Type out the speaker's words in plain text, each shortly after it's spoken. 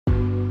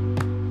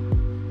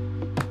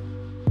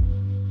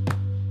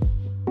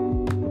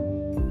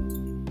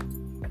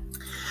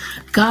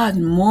God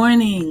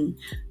morning.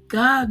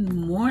 God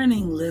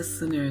morning,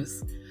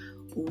 listeners.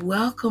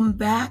 Welcome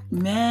back,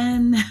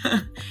 men.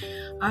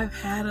 I've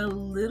had a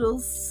little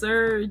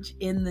surge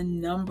in the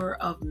number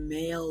of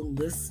male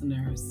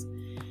listeners,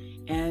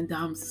 and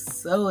I'm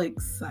so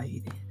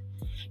excited.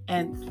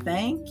 And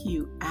thank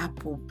you,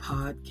 Apple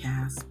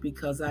Podcasts,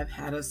 because I've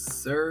had a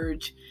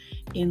surge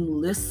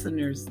in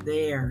listeners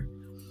there.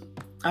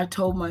 I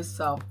told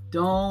myself,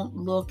 don't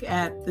look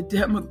at the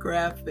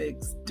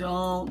demographics,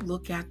 don't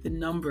look at the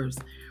numbers.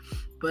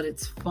 But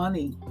it's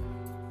funny,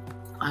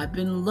 I've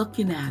been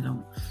looking at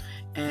them,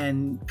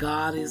 and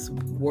God is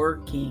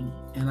working,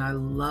 and I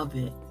love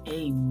it.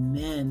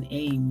 Amen,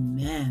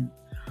 amen.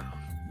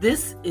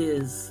 This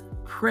is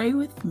Pray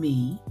With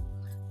Me.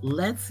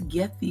 Let's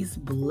get these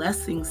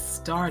blessings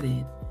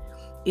started.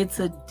 It's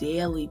a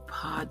daily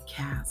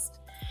podcast.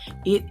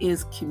 It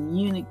is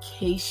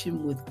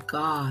communication with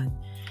God.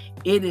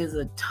 It is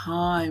a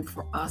time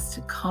for us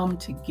to come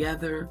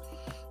together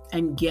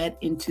and get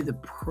into the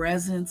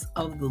presence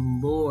of the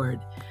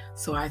Lord.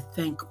 So I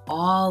thank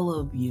all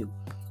of you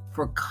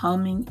for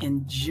coming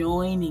and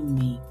joining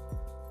me.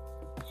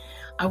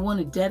 I want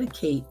to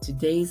dedicate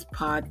today's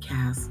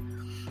podcast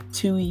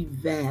to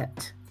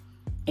Yvette,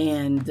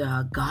 and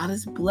God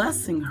is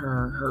blessing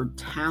her. Her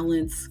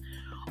talents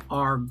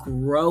are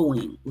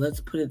growing, let's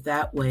put it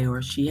that way,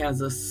 or she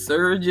has a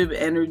surge of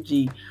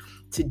energy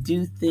to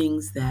do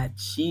things that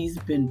she's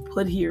been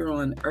put here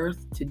on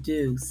earth to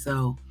do.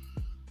 So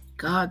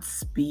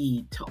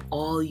Godspeed to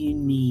all you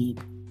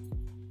need.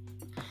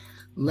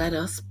 Let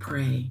us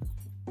pray.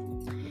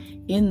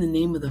 In the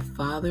name of the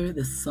Father,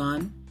 the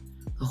Son,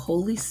 the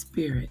Holy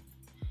Spirit.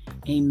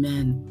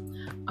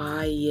 Amen.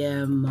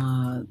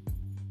 I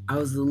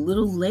was a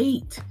little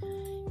late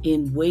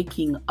in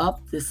waking up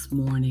this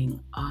morning,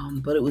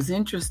 but it was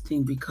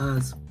interesting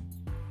because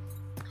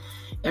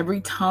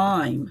every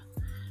time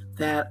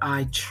that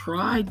I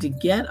tried to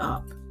get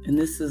up, and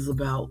this is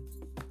about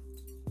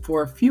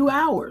for a few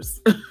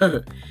hours,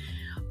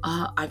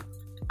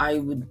 I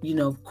would,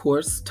 of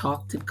course,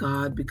 talk to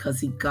God because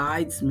He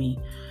guides me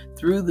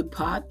through the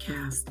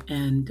podcast.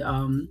 And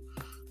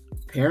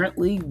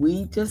apparently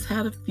we just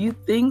had a few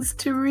things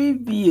to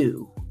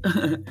review.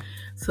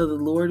 So the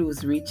Lord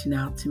was reaching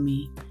out to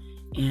me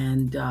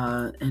and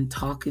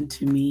talking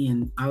to me,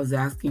 and I was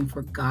asking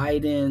for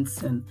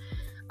guidance, and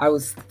I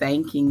was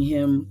thanking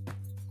Him.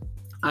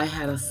 I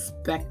had a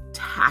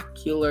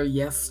spectacular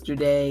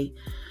yesterday,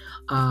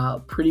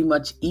 pretty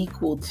much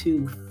equal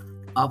to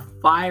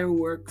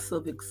fireworks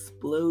of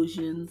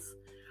explosions.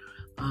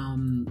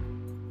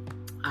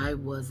 I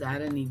was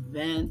at an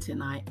event,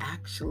 and I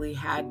actually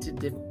had to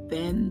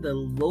defend the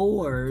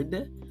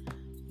Lord.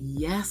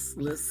 Yes,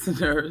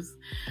 listeners,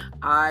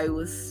 I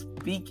was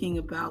speaking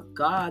about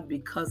God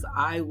because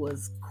I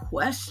was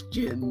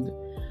questioned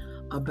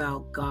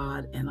about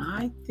God, and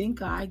I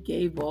think I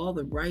gave all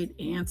the right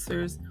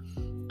answers.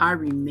 I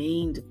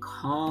remained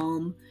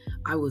calm.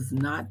 I was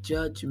not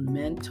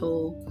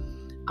judgmental.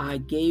 I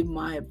gave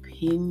my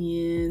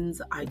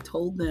opinions. I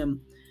told them,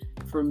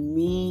 for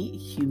me,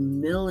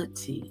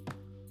 humility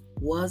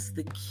was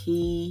the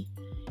key.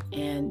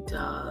 And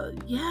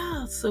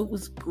so it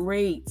was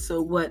great.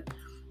 So what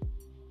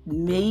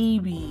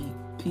maybe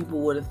people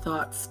would have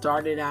thought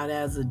started out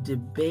as a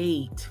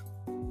debate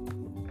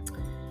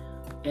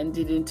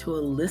ended into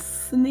a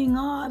listening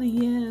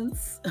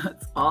audience.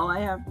 That's all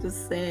I have to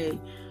say.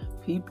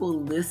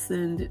 People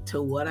listened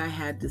to what I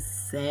had to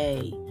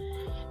say,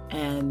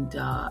 and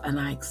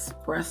I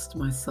expressed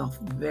myself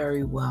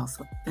very well.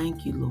 So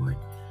thank you, Lord,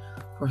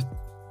 for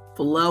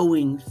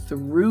flowing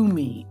through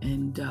me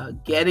and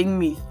getting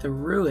me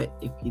through it,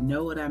 if you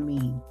know what I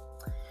mean.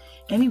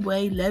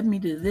 Anyway, led me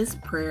to this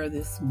prayer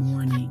this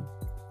morning.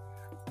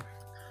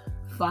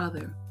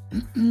 Father,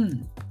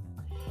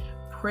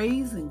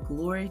 praise and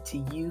glory to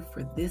you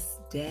for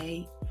this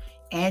day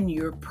and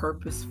your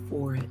purpose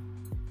for it.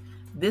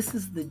 This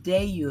is the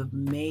day you have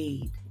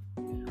made.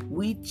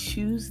 We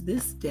choose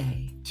this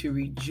day to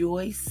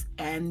rejoice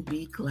and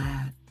be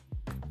glad.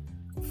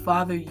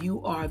 Father,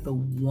 you are the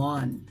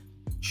one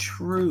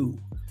true,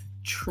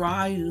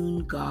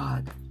 triune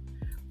God,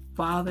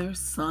 Father,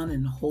 Son,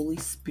 and Holy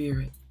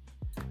Spirit.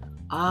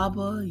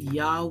 Abba,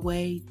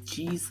 Yahweh,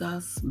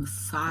 Jesus,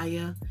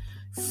 Messiah,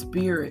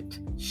 Spirit,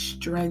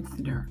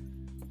 Strengthener,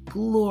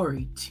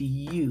 glory to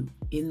you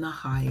in the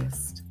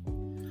highest.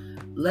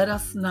 Let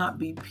us not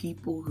be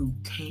people who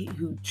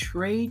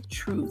trade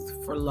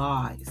truth for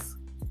lies.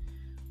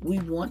 We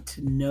want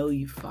to know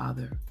you,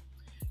 Father.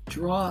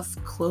 Draw us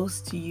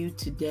close to you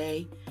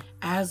today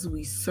as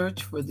we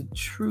search for the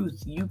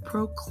truth you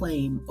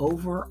proclaim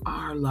over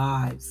our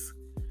lives.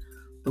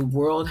 The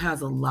world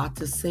has a lot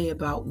to say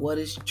about what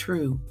is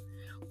true,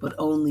 but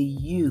only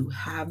you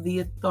have the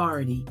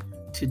authority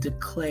to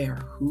declare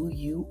who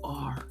you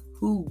are,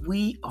 who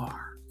we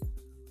are.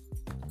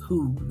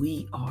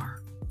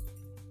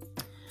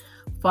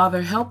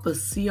 Father, help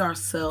us see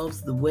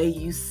ourselves the way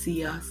you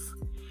see us,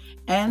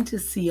 and to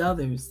see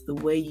others the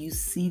way you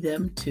see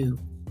them too.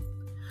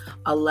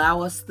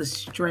 Allow us the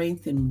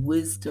strength and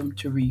wisdom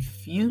to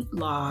refute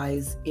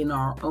lies in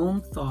our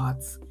own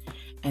thoughts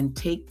and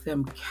take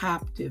them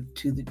captive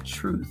to the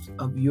truth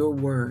of your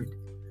word.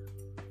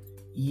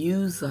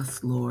 Use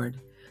us, Lord,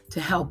 to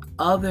help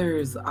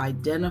others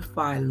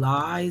identify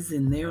lies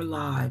in their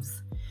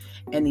lives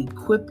and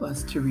equip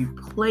us to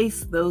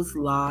replace those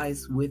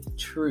lies with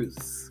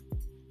truths.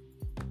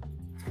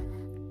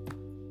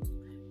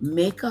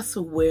 Make us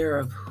aware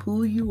of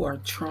who you are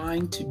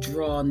trying to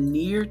draw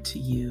near to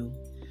you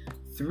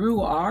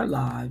through our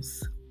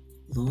lives,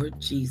 Lord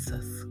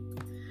Jesus.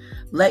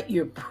 Let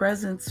your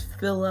presence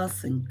fill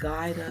us and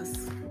guide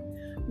us.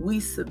 We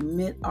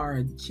submit our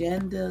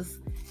agendas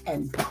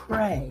and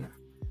pray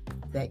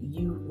that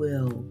you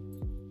will,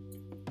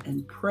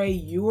 and pray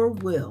your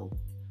will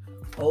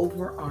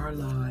over our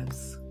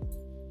lives.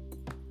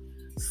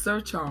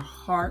 Search our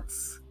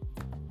hearts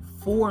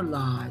for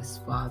lies,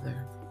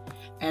 Father,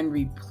 and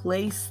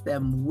replace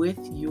them with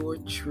your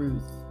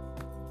truth.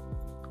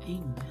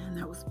 Amen.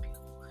 That was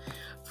beautiful.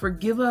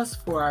 Forgive us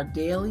for our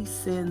daily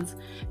sins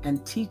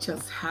and teach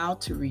us how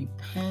to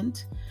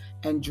repent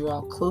and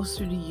draw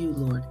closer to you,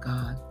 Lord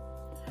God.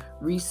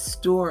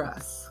 Restore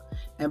us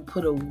and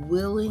put a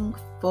willing,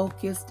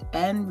 focused,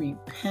 and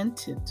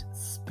repentant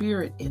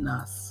spirit in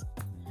us.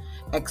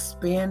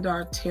 Expand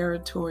our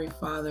territory,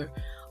 Father,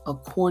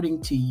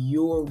 according to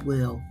your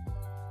will.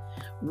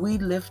 We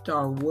lift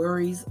our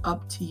worries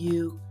up to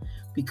you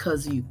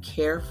because you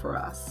care for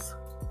us.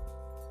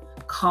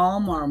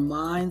 Calm our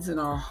minds and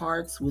our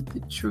hearts with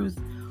the truth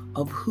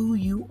of who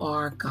you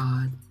are,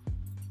 God.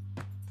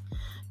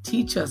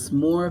 Teach us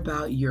more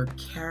about your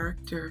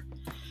character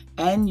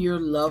and your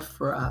love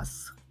for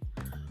us.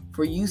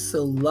 For you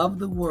so loved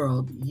the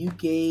world, you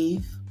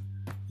gave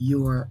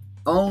your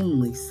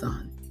only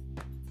Son,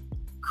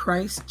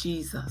 Christ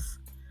Jesus,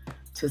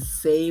 to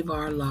save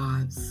our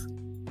lives.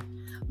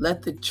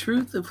 Let the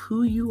truth of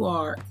who you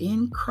are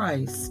in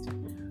Christ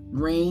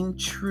reign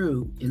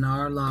true in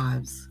our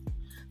lives,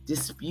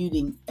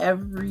 disputing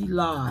every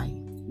lie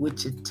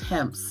which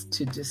attempts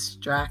to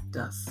distract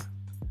us.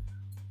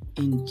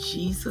 In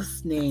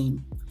Jesus'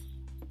 name,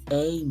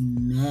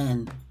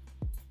 amen.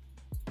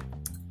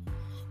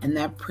 And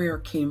that prayer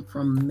came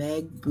from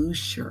Meg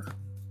Boucher.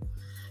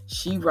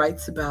 She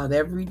writes about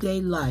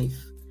everyday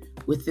life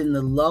within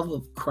the love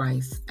of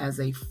Christ as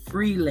a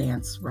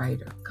freelance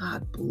writer.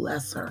 God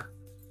bless her.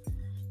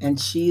 And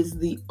she is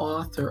the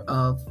author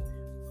of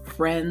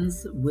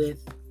Friends with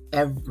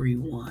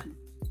Everyone.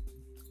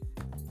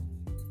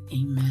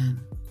 Amen.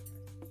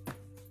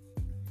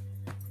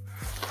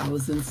 I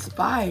was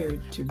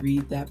inspired to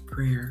read that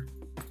prayer.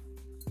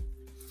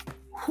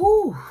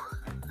 Whew,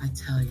 I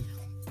tell you.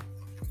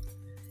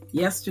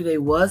 Yesterday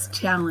was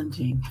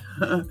challenging,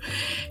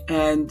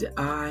 and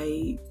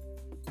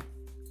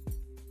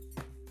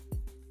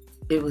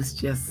it was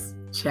just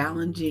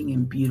challenging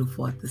and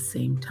beautiful at the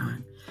same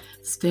time.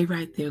 Stay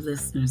right there,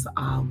 listeners.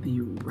 I'll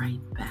be right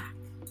back.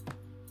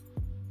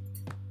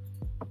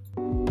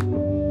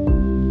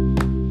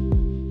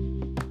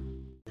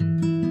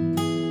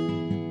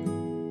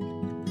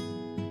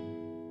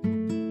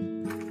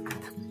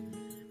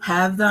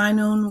 Have thine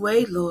own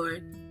way,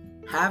 Lord.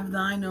 Have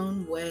thine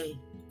own way.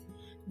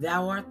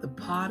 Thou art the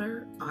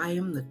potter, I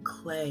am the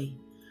clay.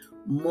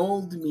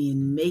 Mold me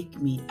and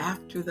make me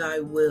after thy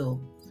will,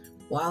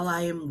 while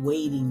I am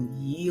waiting,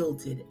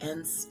 yielded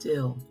and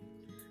still.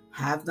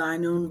 Have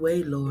thine own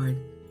way, Lord.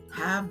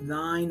 Have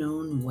thine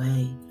own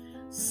way.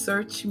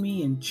 Search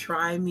me and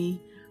try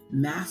me,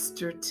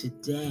 Master,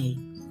 today.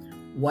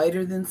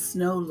 Whiter than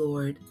snow,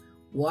 Lord,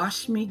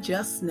 wash me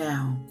just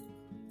now,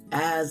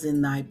 as in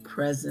thy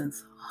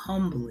presence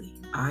humbly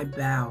I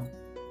bow.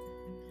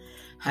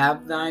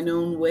 Have thine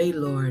own way,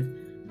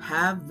 Lord,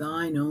 have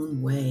thine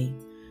own way.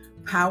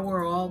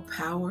 Power, all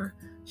power,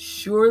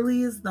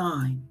 surely is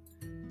thine.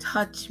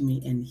 Touch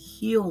me and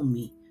heal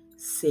me,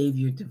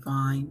 Savior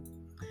divine.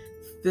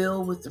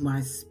 Fill with my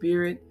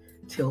spirit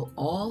till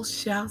all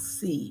shall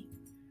see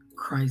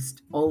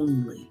Christ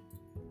only,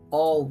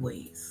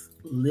 always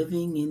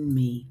living in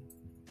me.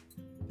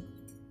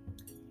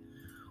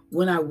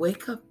 When I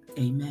wake up,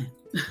 amen.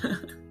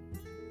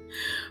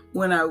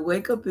 When I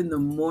wake up in the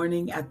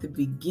morning at the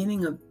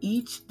beginning of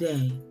each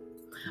day,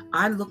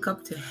 I look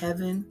up to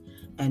heaven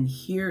and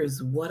here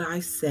is what I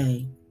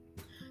say.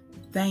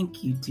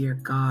 Thank you, dear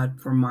God,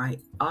 for my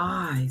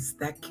eyes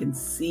that can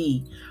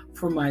see,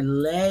 for my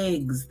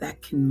legs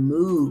that can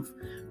move,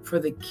 for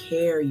the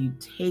care you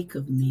take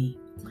of me,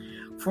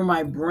 for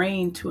my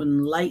brain to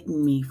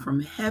enlighten me from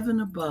heaven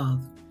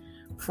above,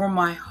 for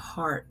my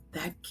heart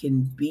that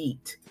can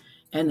beat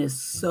and is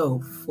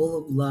so full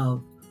of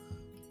love.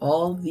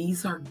 All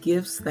these are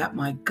gifts that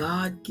my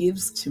God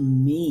gives to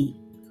me.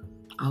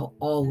 I'll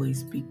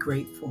always be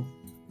grateful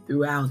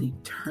throughout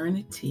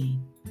eternity.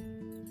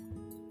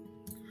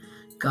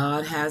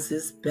 God has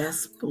his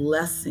best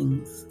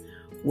blessings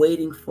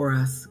waiting for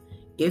us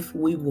if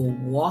we will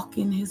walk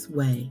in his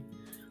way,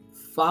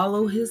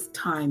 follow his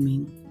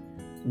timing,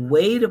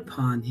 wait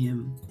upon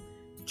him,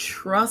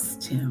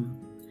 trust him,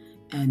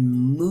 and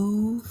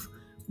move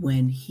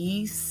when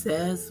he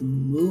says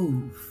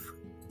move.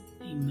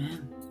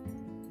 Amen.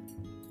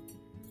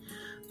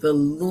 The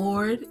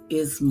Lord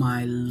is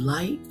my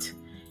light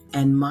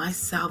and my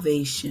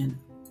salvation.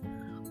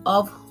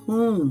 Of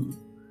whom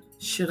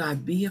should I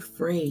be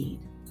afraid?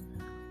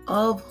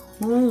 Of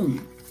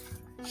whom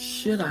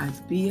should I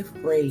be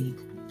afraid?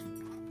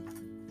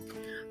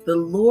 The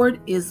Lord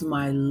is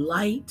my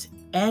light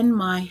and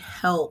my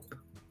help.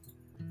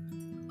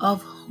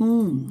 Of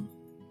whom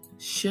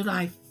should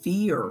I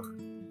fear?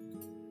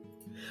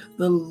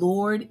 The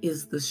Lord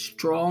is the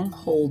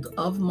stronghold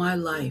of my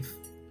life.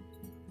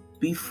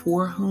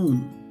 Before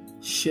whom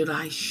should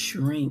I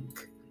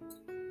shrink?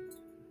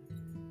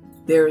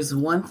 There is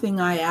one thing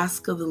I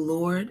ask of the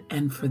Lord,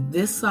 and for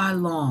this I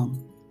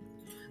long,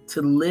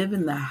 to live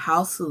in the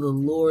house of the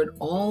Lord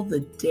all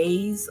the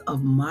days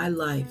of my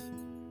life.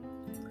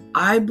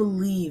 I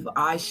believe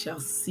I shall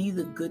see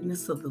the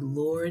goodness of the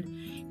Lord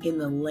in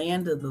the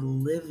land of the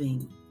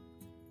living.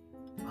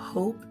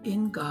 Hope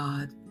in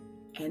God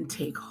and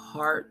take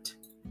heart.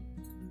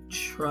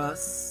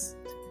 Trust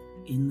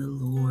in the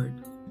Lord.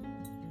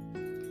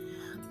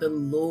 The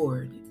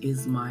Lord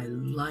is my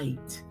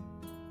light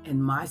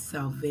and my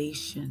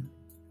salvation.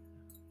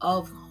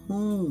 Of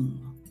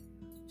whom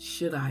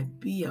should I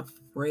be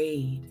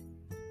afraid?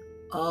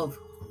 Of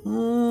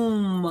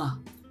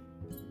whom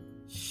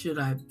should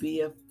I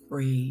be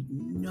afraid?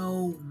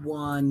 No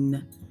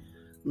one,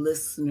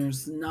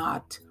 listeners,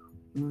 not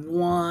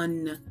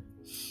one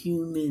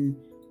human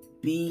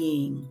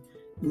being,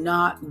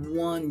 not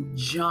one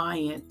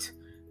giant,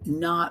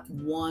 not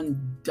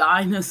one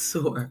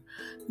dinosaur,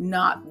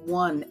 not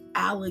one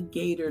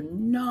alligator,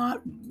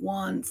 not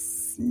one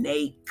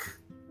snake.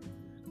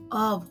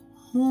 Of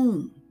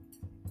whom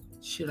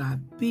should I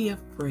be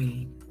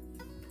afraid?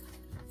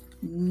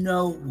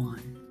 No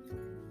one.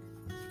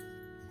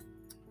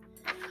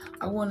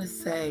 I want to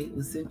say it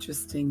was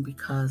interesting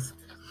because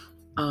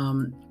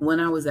when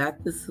I was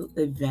at this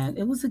event,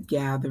 it was a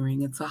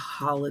gathering. It's a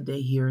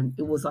holiday here. And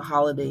it was a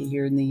holiday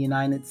here in the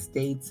United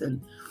States.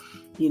 And,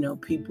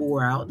 people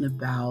were out and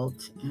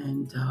about.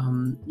 And,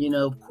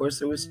 of course,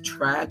 there was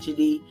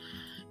tragedy,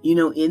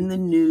 in the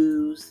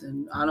news.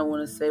 And I don't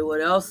want to say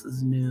what else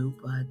is new,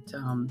 but,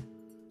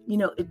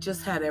 it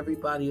just had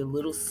everybody a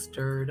little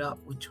stirred up,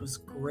 which was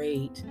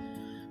great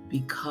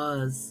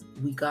because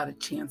we got a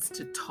chance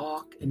to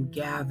talk and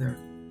gather.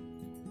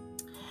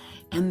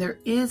 And there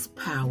is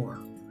power.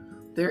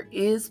 There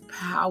is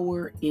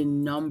power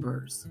in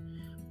numbers.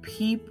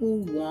 People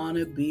want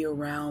to be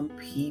around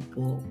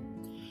people.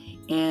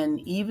 And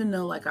even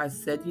though, like I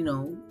said,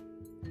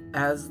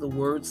 as the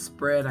word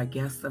spread, I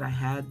guess that I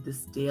had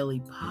this daily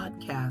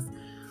podcast,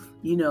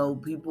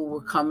 people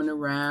were coming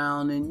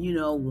around and,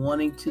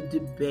 wanting to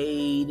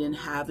debate and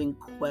having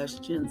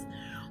questions.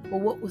 But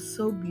what was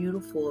so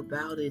beautiful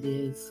about it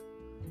is,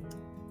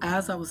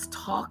 as I was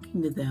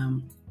talking to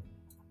them,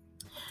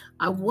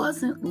 I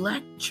wasn't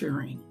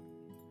lecturing.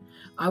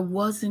 I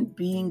wasn't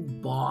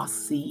being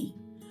bossy.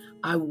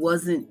 I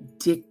wasn't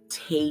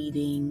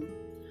dictating.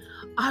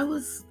 I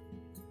was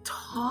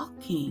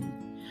talking.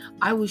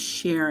 I was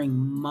sharing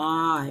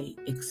my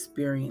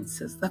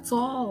experiences. That's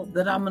all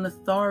that I'm an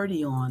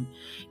authority on,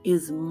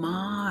 is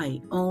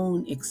my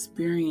own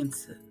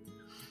experiences.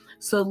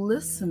 So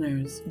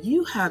listeners,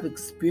 you have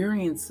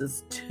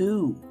experiences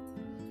too.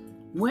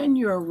 When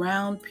you're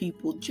around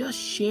people, just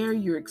share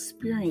your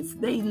experience.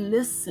 They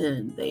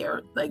listen.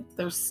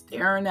 They're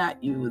staring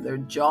at you. Their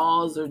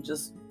jaws are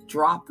just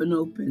dropping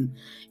open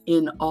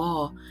in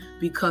awe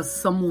because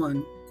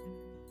someone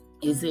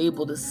is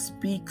able to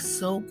speak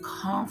so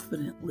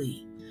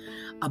confidently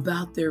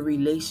about their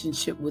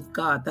relationship with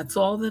God. That's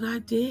all that I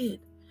did.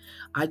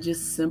 I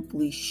just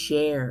simply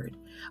shared.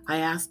 I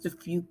asked a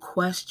few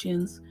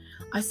questions.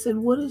 I said,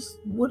 what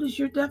is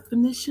your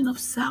definition of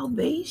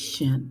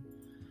salvation?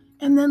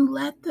 And then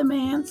let them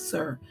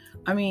answer.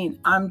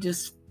 I'm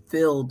just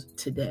filled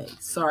today.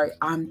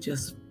 I'm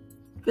just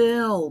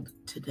filled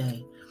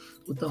today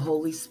with the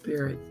Holy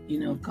Spirit.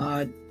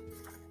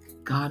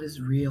 God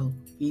is real.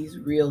 He's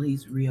real.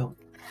 He's real.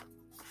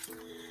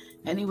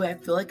 Anyway, I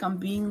feel like I'm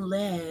being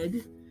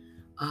led,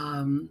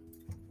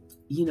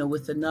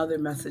 with another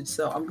message.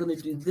 So I'm going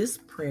to do this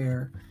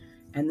prayer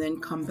and then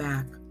come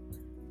back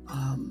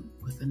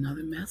with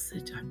another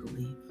message, I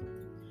believe.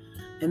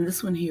 And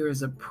this one here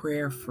is a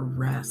prayer for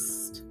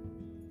rest.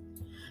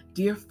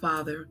 Dear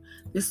Father,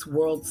 this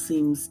world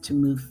seems to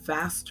move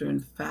faster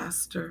and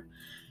faster.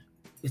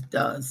 It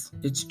does.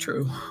 It's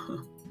true.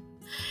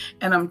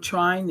 And I'm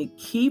trying to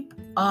keep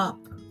up.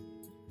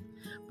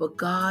 But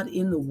God,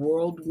 in the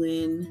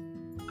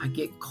whirlwind, I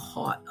get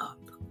caught up.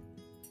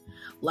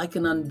 Like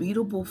an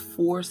unbeatable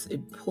force,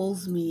 it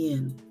pulls me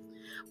in.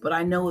 But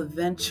I know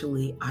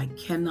eventually I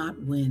cannot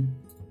win.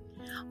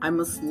 I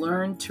must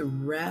learn to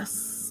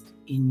rest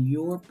in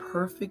your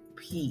perfect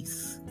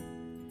peace.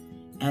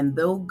 And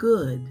though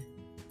good,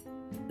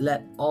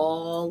 let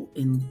all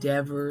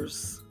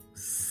endeavors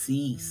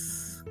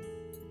cease.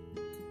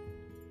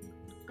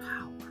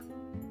 Power.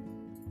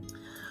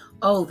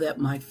 Oh, that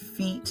my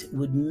feet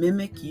would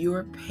mimic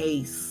your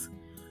pace,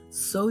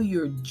 so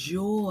your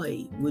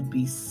joy would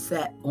be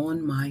set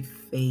on my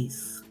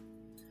face.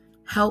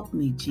 Help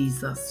me,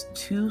 Jesus,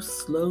 to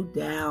slow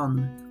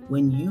down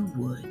when you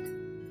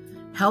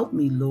would. Help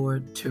me,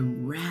 Lord, to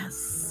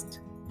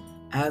rest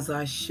as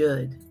I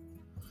should.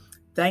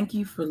 Thank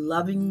you for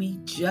loving me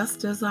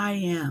just as I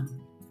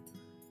am.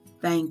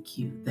 Thank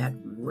you that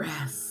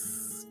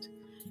rest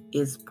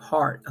is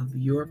part of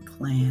your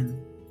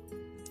plan.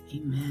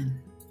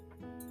 Amen.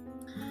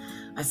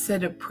 I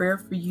said a prayer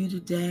for you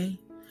today.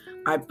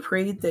 I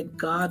prayed that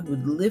God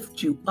would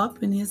lift you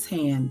up in his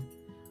hand,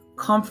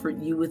 comfort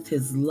you with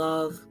his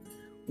love,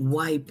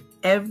 wipe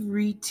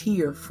every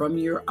tear from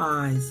your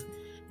eyes,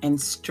 and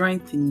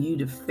strengthen you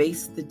to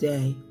face the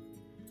day.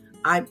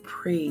 I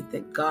prayed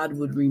that God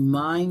would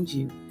remind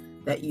you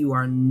that you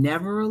are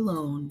never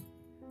alone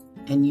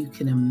and you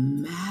can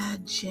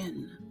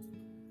imagine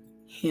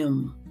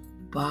him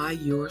by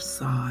your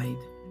side.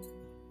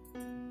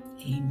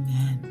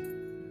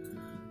 Amen.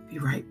 Be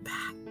right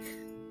back.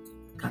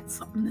 Got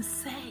something to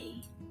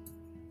say.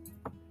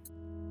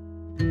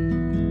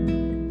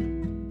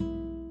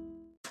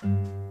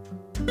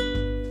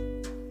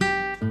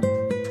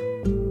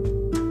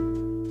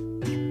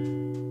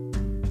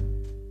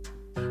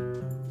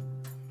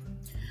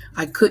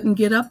 I couldn't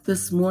get up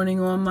this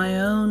morning on my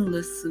own,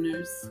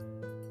 listeners.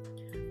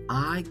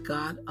 I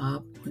got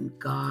up when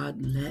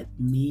God let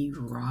me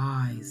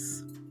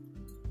rise.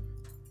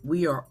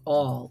 We are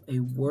all a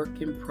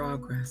work in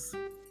progress.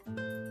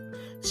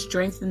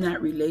 Strengthen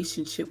that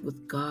relationship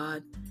with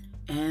God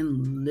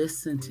and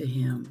listen to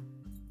him.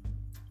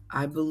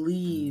 I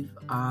believe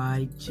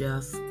I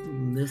just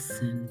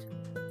listened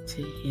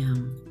to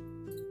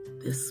him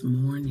this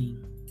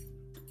morning.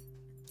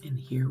 And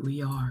here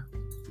we are.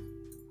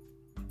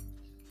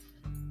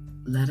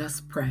 Let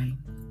us pray.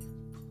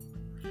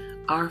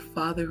 Our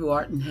Father who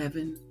art in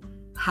heaven,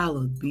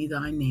 hallowed be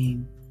thy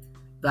name.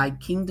 Thy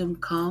kingdom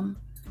come,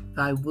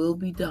 thy will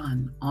be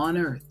done on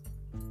earth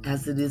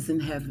as it is in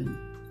heaven.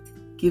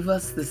 Give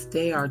us this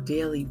day our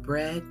daily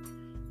bread,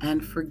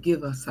 and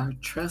forgive us our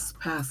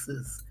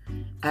trespasses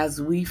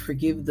as we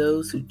forgive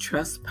those who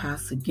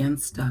trespass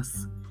against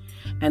us.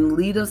 And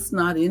lead us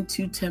not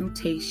into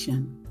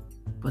temptation,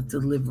 but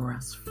deliver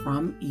us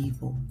from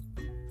evil.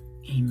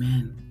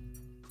 Amen.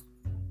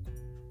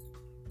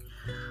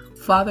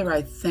 Father,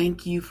 I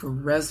thank you for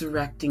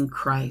resurrecting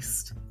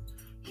Christ.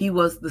 He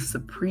was the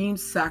supreme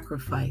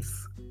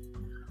sacrifice.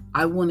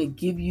 I want to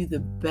give you the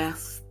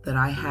best that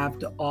I have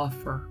to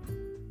offer,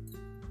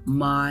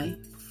 my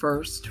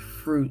first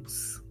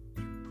fruits.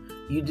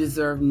 You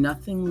deserve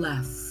nothing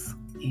less.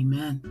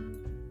 Amen.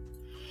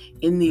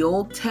 In the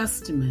Old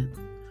Testament,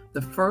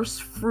 the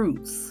first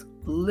fruits,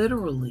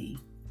 literally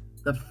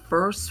the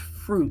first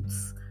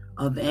fruits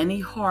of any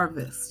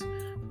harvest,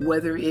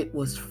 whether it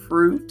was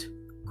fruit,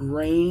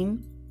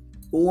 grain,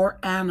 or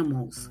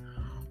animals,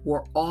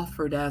 were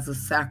offered as a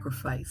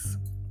sacrifice.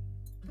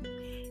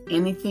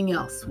 Anything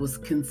else was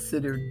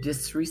considered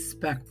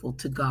disrespectful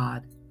to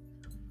God.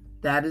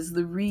 That is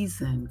the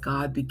reason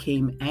God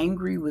became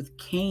angry with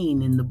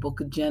Cain in the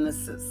book of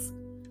Genesis.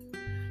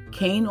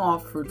 Cain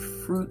offered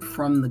fruit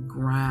from the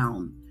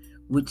ground,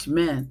 which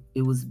meant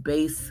it was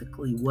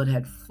basically what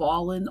had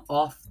fallen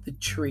off the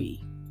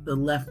tree, the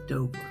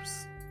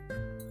leftovers.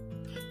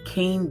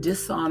 Cain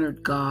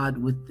dishonored God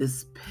with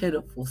this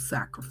pitiful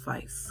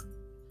sacrifice.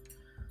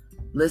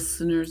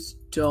 Listeners,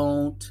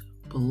 don't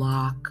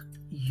block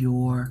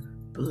your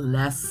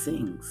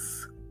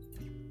blessings.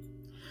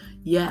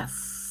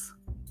 Yes,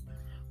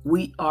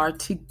 we are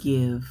to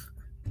give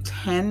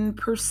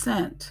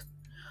 10%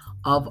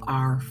 of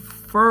our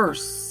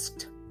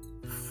first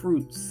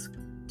fruits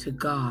to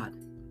God,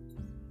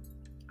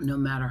 no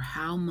matter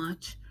how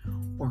much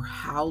or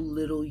how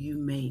little you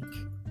make.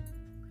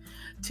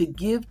 To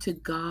give to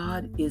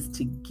God is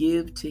to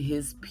give to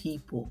his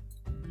people.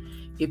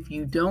 If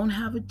you don't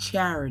have a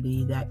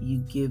charity that you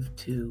give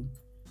to,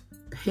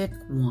 pick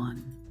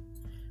one.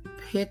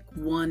 Pick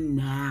one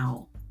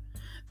now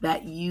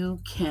that you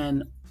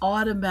can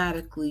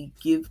automatically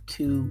give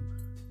to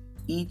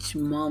each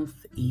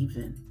month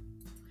even.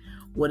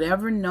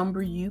 Whatever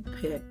number you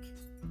pick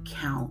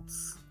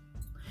counts.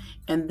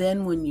 And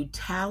then when you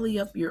tally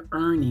up your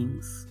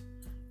earnings,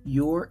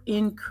 your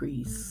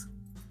increase,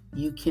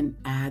 you can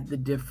add the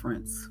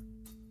difference.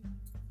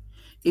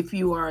 If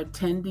you are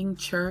attending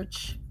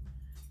church,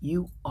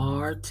 you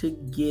are to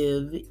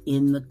give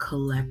in the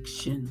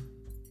collection.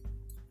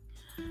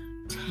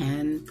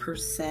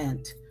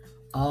 10%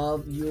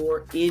 of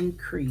your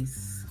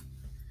increase.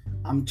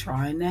 I'm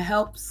trying to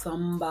help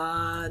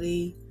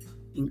somebody,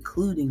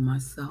 including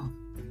myself.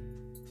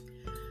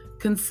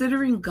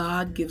 Considering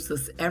God gives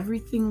us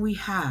everything we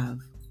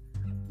have,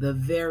 the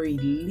very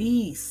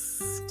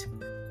least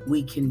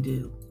we can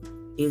do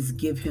is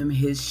give him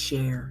his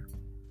share.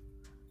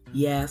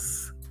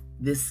 Yes,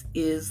 this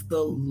is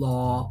the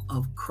law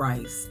of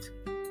Christ.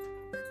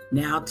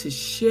 Now to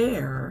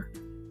share,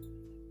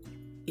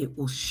 it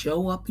will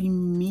show up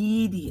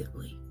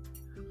immediately.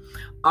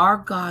 Our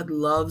God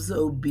loves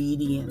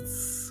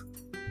obedience.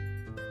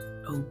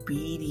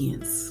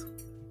 Obedience.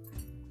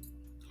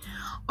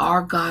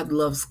 Our God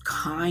loves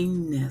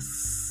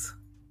kindness.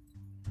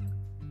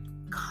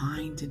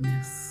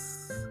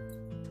 Kindness.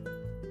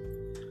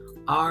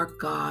 Our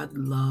God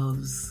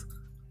loves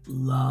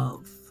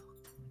love.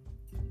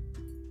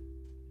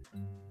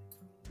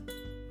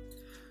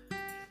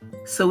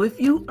 So if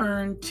you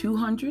earn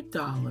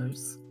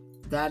 $200,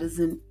 that is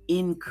an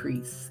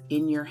increase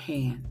in your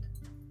hand.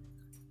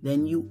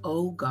 Then you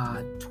owe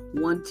God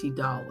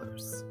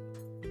 $20.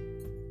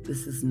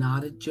 This is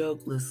not a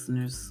joke,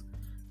 listeners.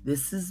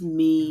 This is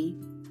me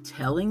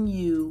telling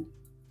you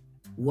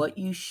what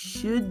you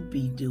should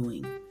be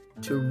doing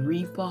to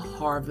reap a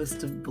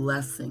harvest of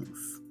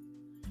blessings.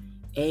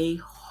 A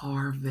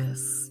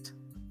harvest.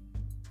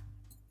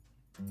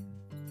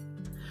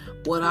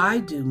 What I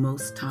do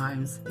most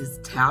times is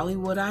tally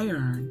what I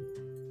earn,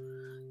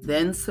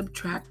 then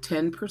subtract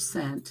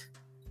 10%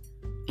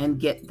 and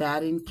get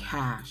that in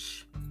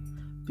cash,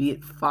 be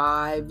it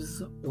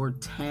fives or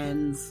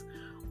tens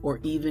or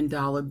even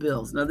dollar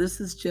bills. Now, this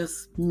is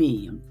just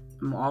me.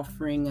 I'm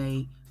offering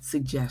a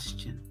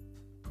suggestion.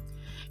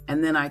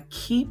 And then I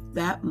keep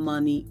that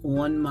money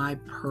on my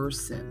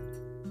person.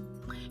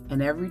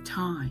 And every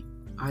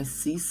time I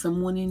see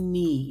someone in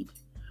need,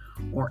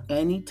 or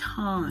any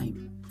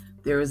time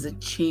there is a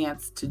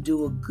chance to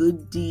do a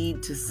good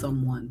deed to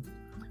someone,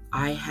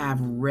 I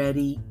have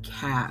ready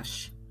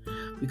cash,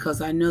 because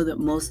I know that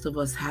most of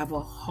us have a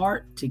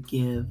heart to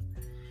give,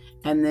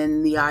 and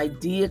then the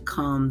idea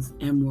comes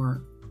and we're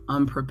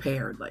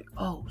unprepared, like,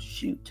 oh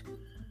shoot,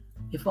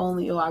 if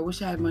only, I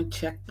wish I had my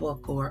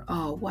checkbook, or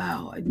oh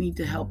wow, I need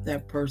to help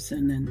that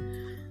person, and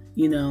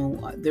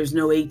there's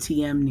no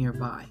ATM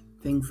nearby,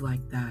 things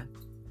like that.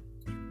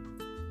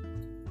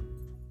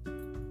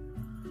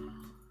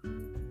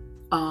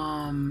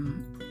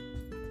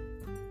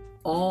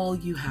 All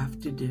you have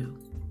to do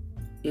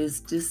is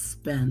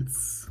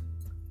dispense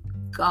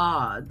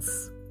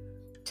God's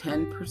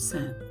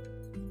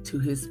 10% to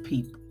his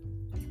people.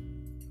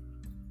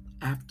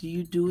 After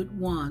you do it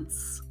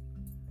once,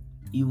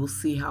 you will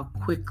see how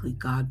quickly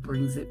God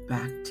brings it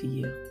back to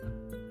you.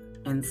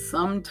 And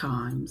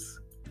sometimes,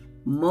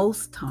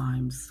 most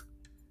times,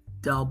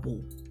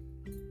 double.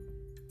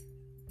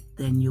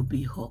 Then you'll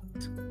be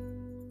hooked.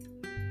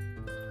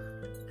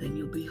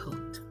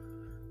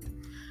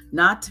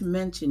 Not to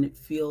mention, it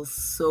feels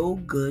so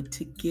good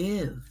to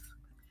give.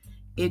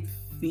 It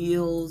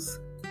feels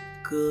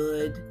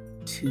good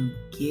to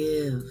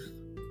give.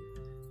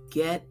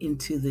 Get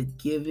into the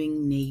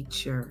giving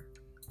nature.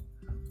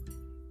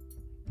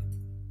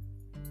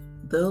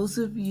 Those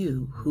of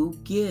you who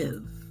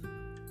give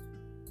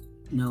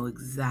know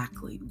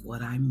exactly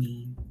what I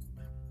mean.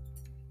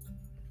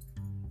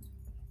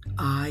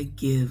 I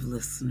give,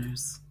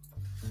 listeners.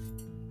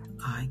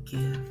 I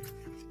give.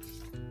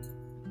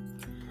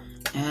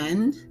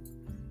 And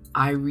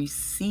I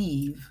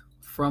receive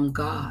from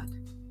God.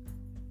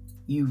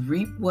 You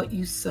reap what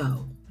you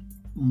sow,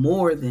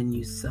 more than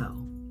you sow.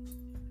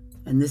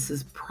 And this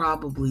is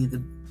probably the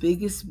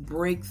biggest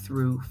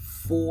breakthrough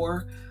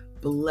for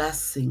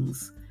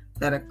blessings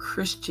that a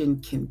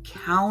Christian can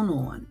count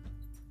on.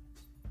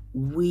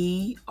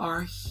 We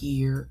are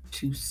here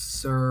to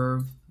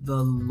serve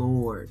the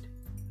Lord.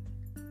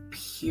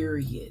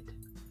 Period.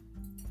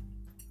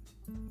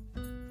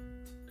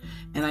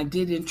 And I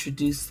did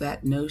introduce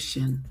that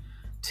notion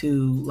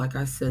to, like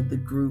I said, the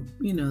group,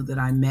 that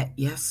I met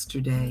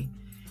yesterday.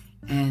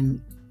 And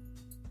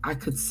I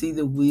could see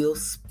the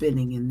wheels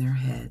spinning in their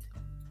head.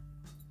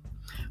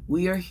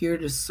 We are here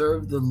to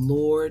serve the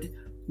Lord,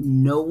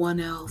 no one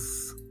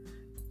else,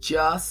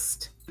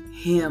 just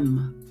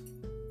him.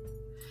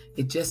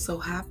 It just so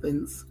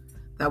happens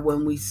that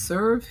when we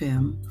serve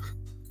him,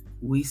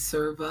 we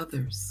serve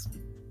others.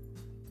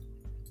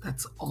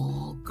 That's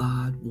all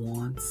God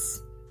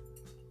wants.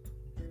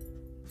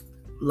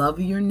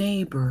 Love your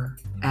neighbor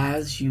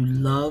as you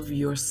love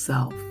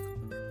yourself.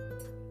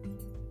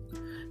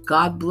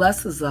 God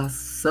blesses us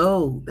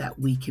so that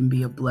we can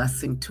be a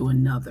blessing to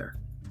another.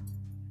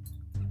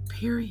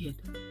 Period.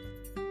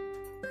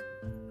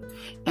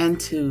 And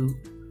to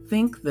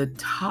think the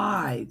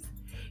tithe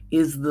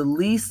is the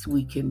least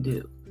we can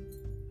do.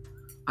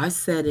 I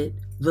said it,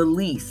 the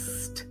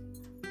least.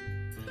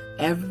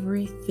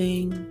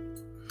 Everything,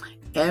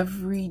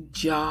 every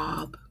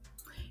job,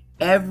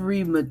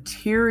 every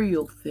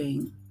material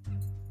thing,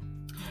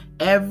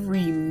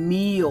 every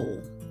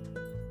meal,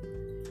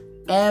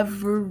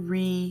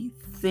 everything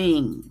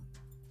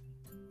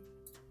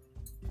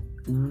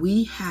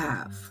we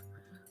have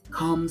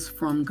comes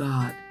from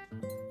God.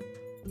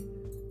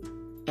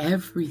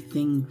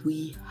 Everything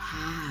we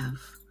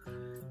have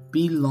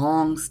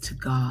belongs to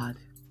God.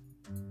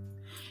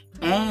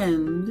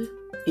 And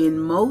in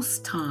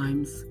most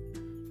times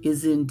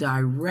is in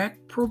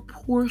direct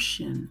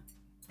proportion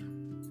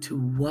to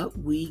what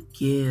we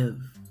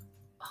give.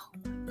 Oh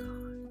my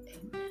God.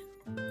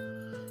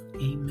 Amen.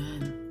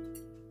 Amen.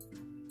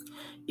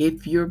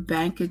 If your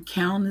bank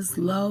account is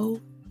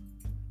low,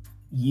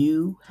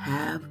 you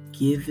have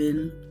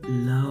given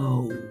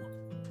low.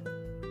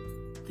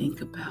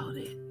 Think about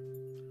it.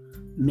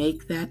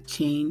 Make that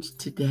change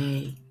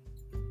today.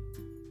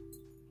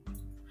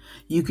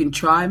 You can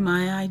try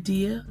my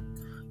idea.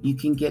 You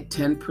can get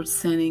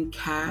 10% in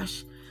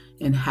cash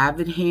and have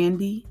it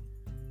handy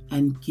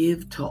and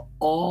give to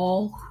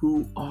all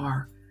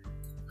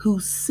who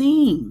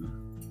seem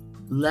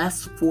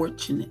less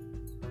fortunate,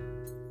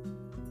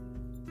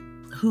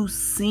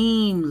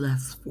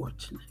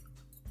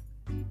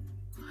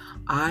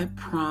 I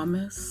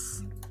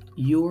promise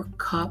your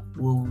cup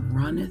will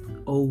runneth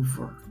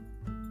over.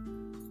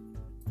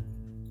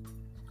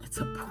 It's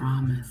a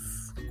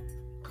promise.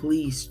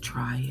 Please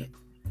try it.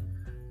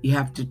 You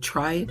have to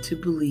try it to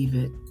believe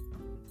it.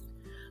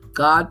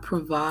 God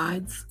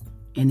provides,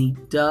 and He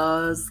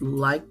does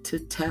like to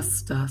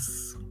test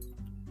us.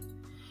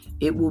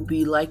 It will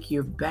be like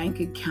your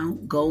bank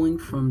account going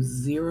from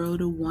 0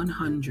 to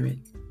 100,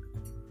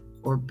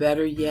 or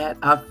better yet,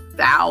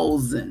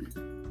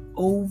 1,000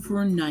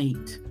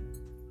 overnight.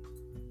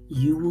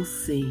 You will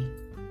see.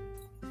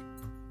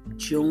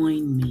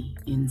 Join me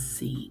in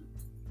seeing.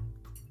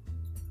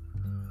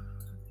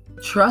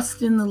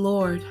 Trust in the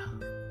Lord.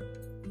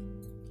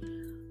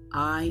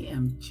 I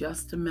am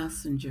just a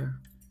messenger,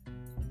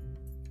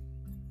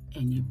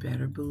 and you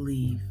better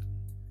believe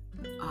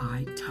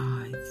I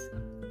tithe.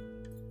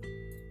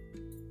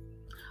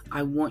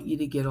 I want you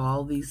to get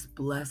all these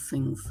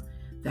blessings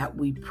that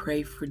we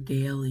pray for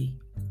daily,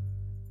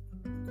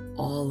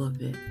 all of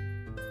it.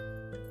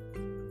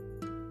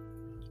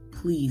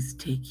 Please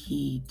take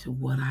heed to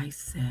what I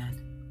said.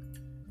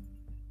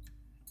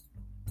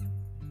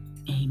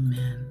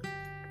 Amen.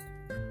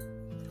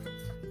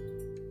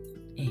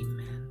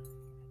 Amen.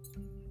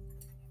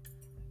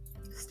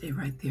 Stay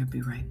right there.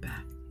 Be right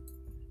back.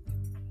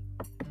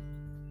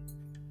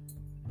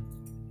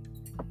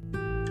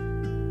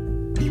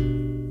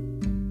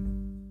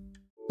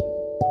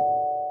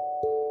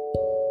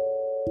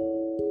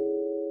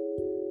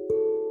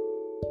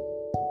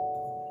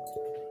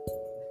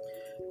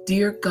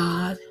 Dear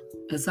God,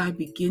 as I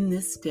begin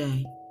this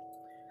day,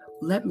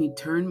 let me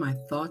turn my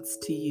thoughts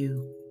to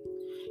you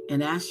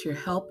and ask your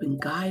help in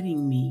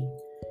guiding me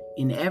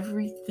in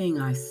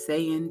everything I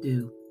say and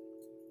do.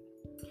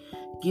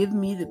 Give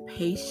me the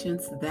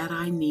patience that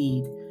I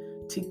need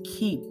to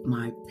keep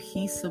my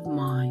peace of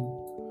mind.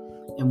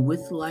 And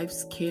with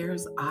life's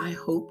cares, I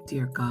hope,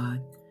 dear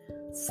God,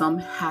 some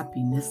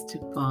happiness to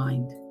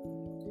find.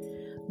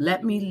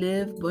 Let me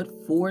live but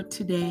for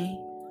today,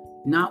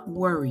 not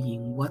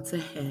worrying what's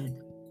ahead.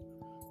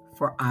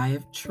 For I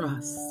have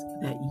trust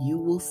that you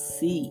will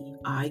see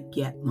I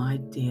get my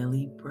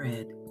daily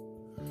bread.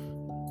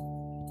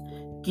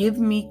 Give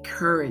me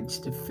courage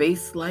to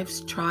face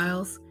life's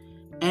trials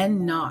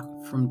and not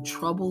from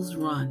troubles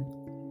run.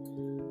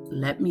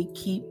 Let me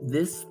keep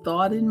this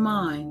thought in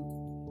mind,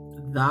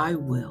 thy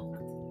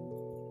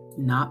will,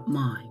 not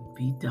mine,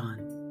 be done.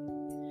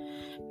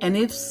 And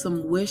if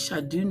some wish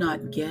I do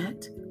not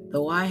get,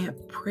 though I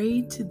have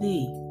prayed to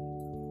thee,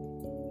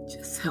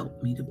 just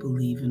help me to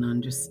believe and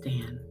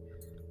understand.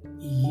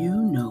 You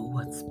know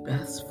what's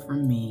best for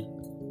me.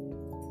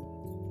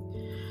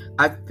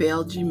 I've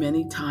failed you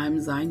many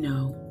times, I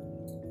know.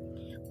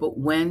 But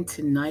when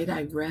tonight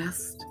I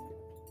rest,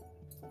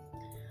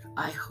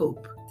 I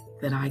hope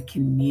that I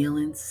can kneel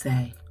and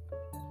say,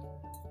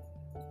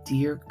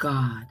 Dear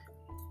God,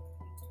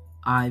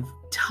 I've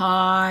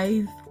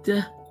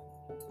tithed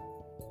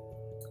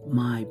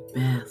my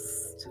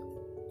best.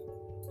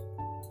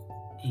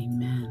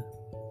 Amen.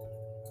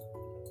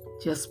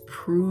 Just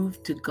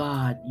prove to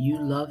God you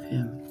love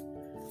Him,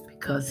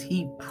 because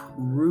He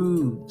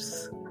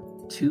proves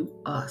to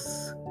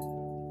us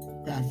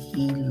that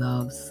He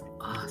loves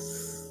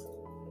us.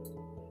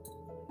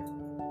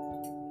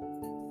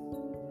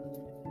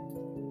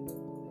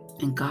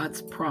 And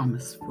God's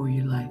promise for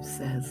your life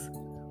says,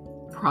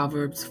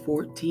 Proverbs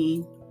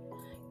 14,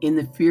 in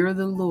the fear of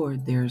the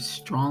Lord there is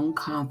strong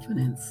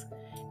confidence,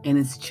 and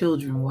His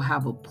children will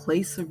have a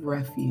place of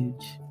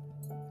refuge.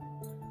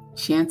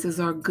 Chances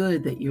are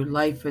good that your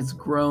life has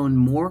grown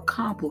more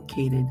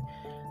complicated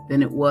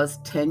than it was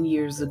 10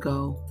 years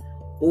ago,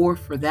 or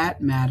for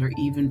that matter,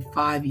 even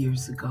 5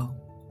 years ago.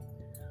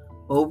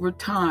 Over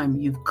time,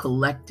 you've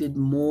collected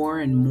more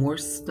and more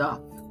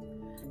stuff,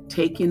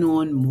 taken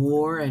on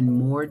more and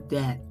more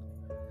debt,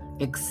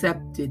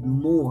 accepted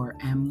more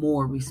and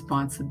more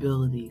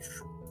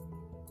responsibilities.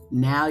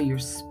 Now your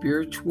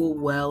spiritual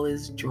well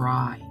is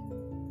dry.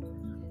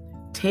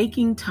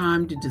 Taking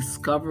time to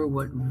discover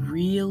what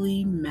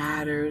really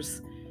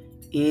matters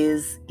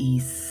is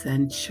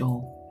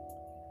essential.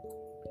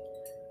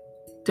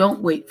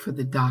 Don't wait for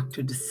the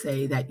doctor to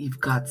say that you've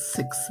got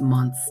 6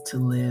 months to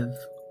live.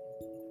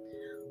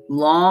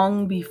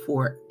 Long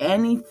before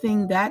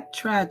anything that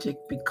tragic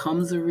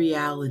becomes a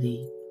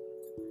reality,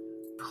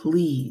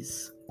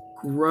 please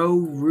grow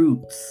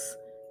roots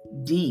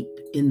deep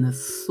in the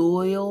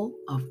soil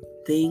of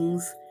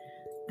things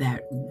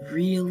that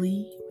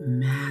really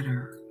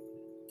matter.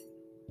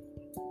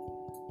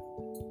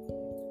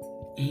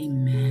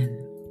 Amen.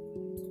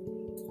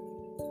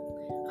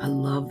 I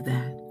love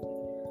that.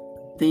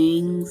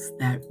 Things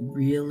that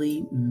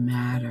really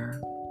matter.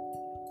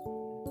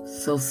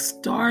 So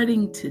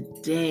starting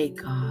today,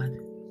 God,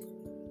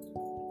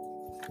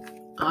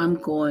 I'm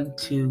going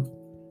to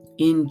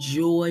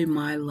enjoy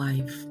my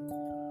life.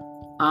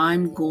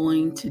 I'm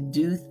going to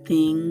do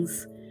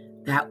things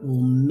that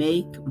will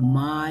make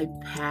my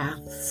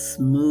path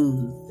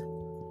smooth.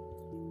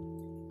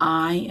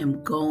 I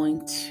am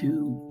going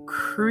to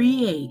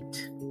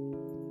create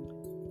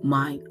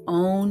my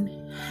own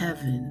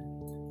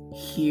heaven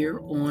here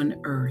on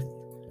earth.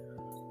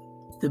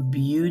 The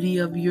beauty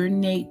of your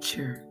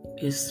nature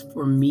is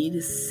for me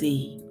to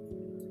see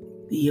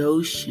the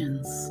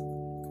oceans,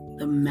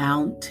 the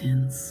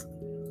mountains,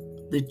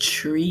 the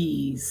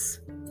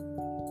trees,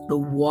 the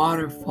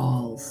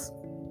waterfalls,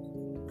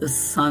 the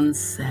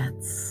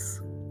sunsets,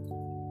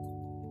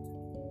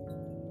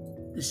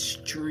 the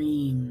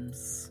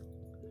streams,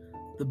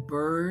 the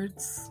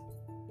birds,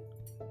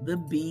 the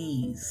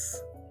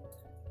bees,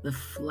 the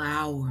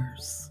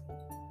flowers,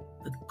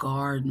 the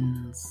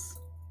gardens,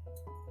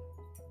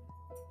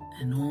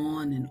 and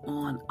on and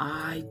on.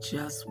 I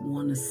just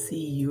want to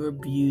see your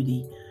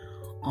beauty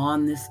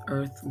on this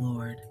earth,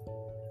 Lord.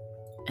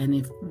 And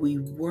if we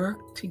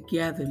work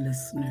together,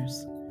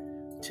 listeners,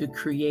 to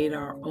create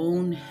our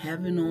own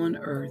heaven on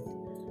earth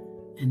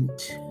and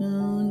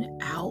tune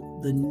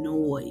out the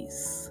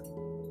noise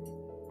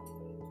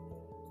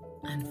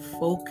and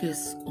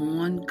focus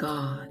on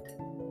God,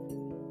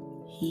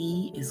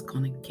 He is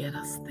going to get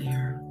us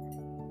there.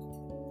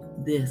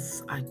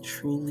 This I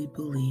truly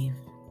believe.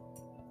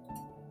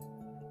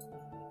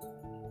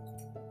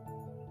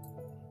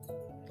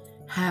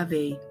 Have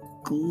a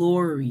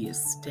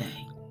glorious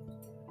day.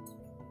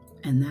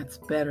 And that's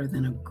better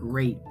than a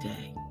great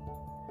day.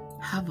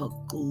 Have a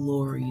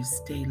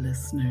glorious day,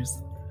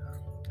 listeners.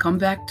 Come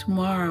back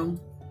tomorrow.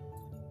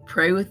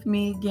 Pray with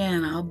me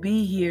again. I'll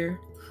be here.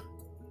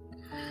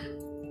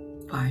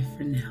 Bye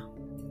for now.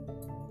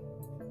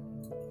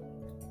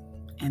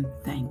 And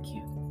thank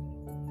you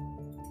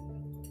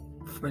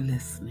for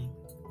listening.